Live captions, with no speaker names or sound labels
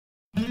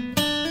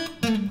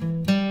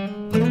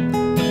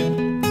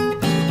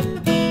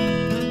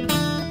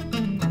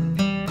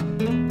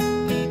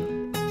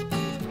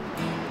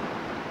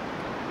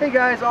Hey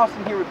guys,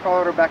 Austin here with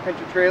Colorado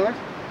Backcountry Trailers.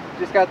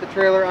 Just got the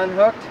trailer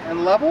unhooked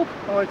and leveled.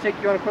 I want to take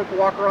you on a quick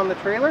walk around the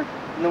trailer,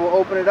 and then we'll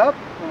open it up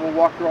and we'll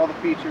walk through all the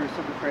features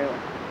of the trailer.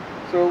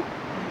 So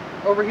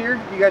over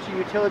here you got your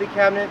utility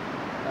cabinet,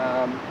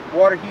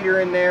 water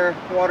heater in there,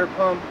 water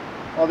pump,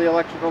 all the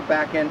electrical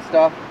back end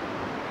stuff.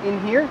 In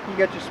here you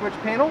got your switch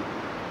panel,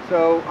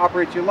 so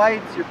operates your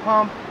lights, your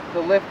pump, the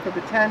lift for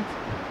the tent,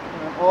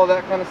 all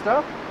that kind of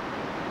stuff.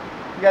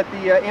 You got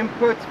the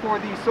inputs for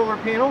the solar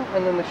panel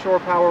and then the shore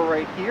power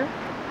right here.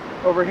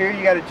 Over here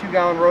you got a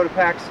 2-gallon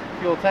Rotopax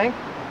fuel tank.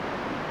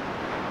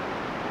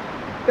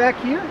 Back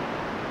here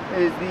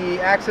is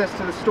the access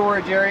to the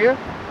storage area.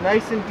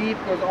 Nice and deep,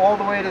 goes all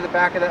the way to the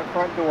back of that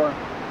front door.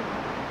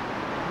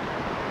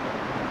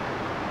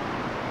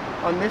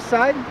 On this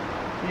side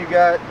you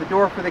got the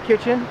door for the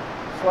kitchen.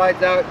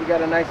 Slides out, you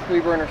got a nice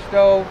 3-burner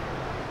stove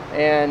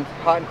and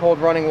hot and cold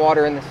running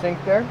water in the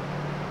sink there.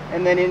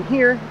 And then in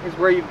here is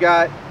where you've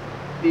got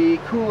the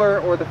cooler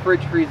or the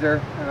fridge freezer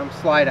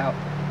slide out,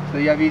 so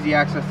you have easy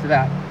access to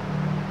that.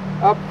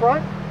 Up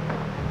front,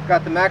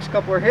 got the max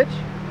coupler hitch,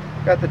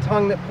 got the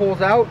tongue that pulls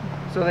out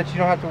so that you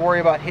don't have to worry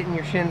about hitting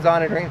your shins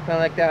on it or anything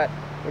like that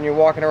when you're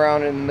walking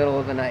around in the middle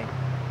of the night.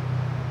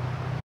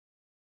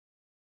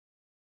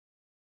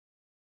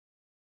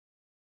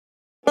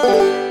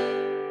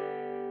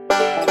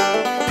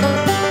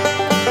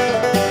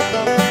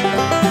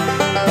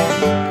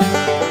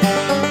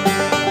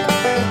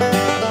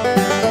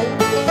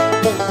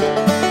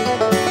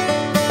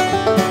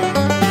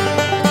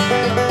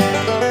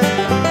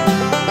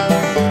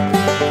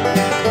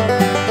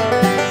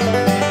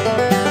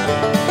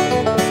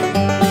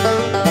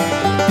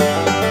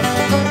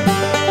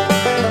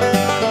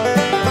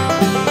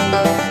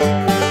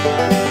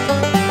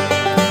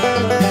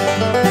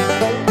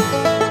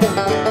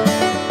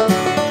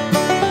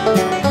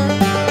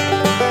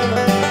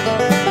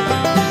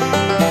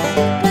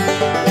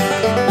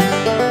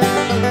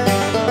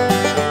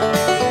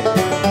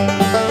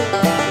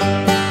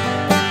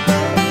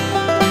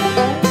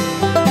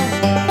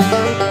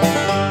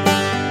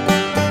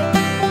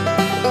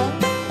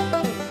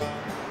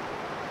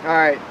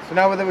 Alright, so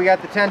now that we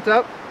got the tent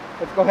up,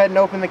 let's go ahead and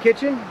open the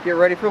kitchen, get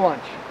ready for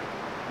lunch.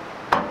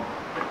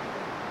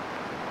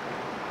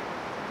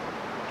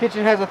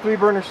 Kitchen has a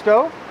 3-burner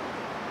stove,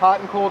 hot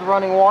and cold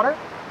running water.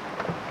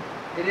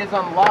 It is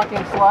on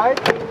locking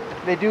slides.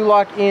 They do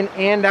lock in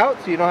and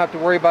out, so you don't have to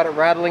worry about it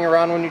rattling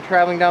around when you're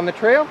traveling down the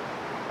trail.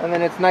 And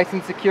then it's nice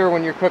and secure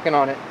when you're cooking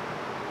on it.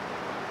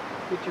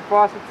 Get your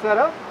faucet set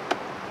up.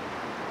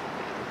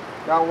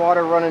 Got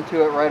water running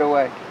to it right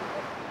away.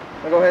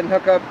 I'll go ahead and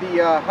hook up the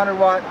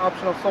 100-watt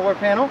optional solar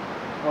panel.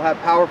 We'll have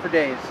power for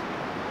days.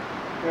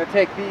 I'm going to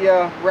take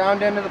the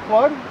round end of the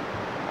plug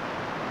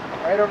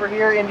right over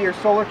here into your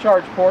solar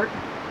charge port.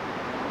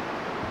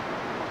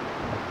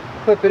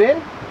 Clip it in,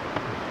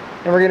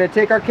 and we're going to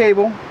take our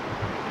cable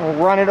and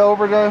run it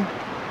over to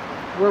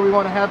where we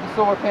want to have the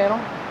solar panel.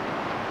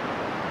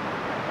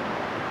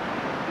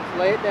 Just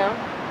lay it down.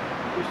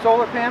 Your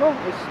solar panel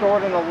is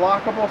stored in a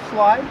lockable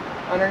slide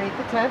underneath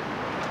the tent.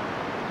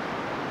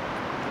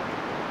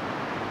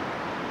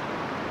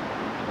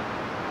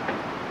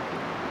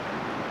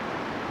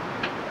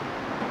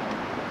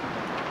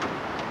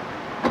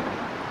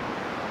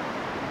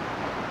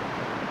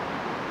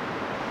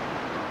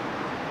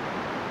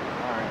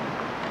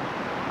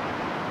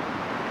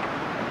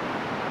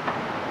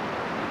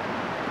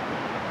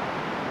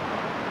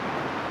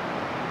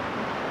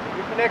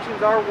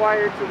 Connections are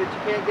wired so that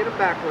you can't get them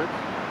backwards.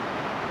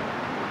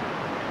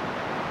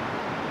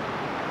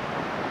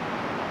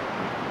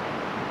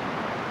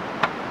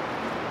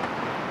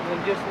 And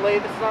then just lay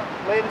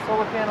the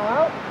solar panel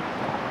out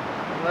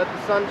and let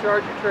the sun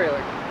charge your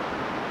trailer.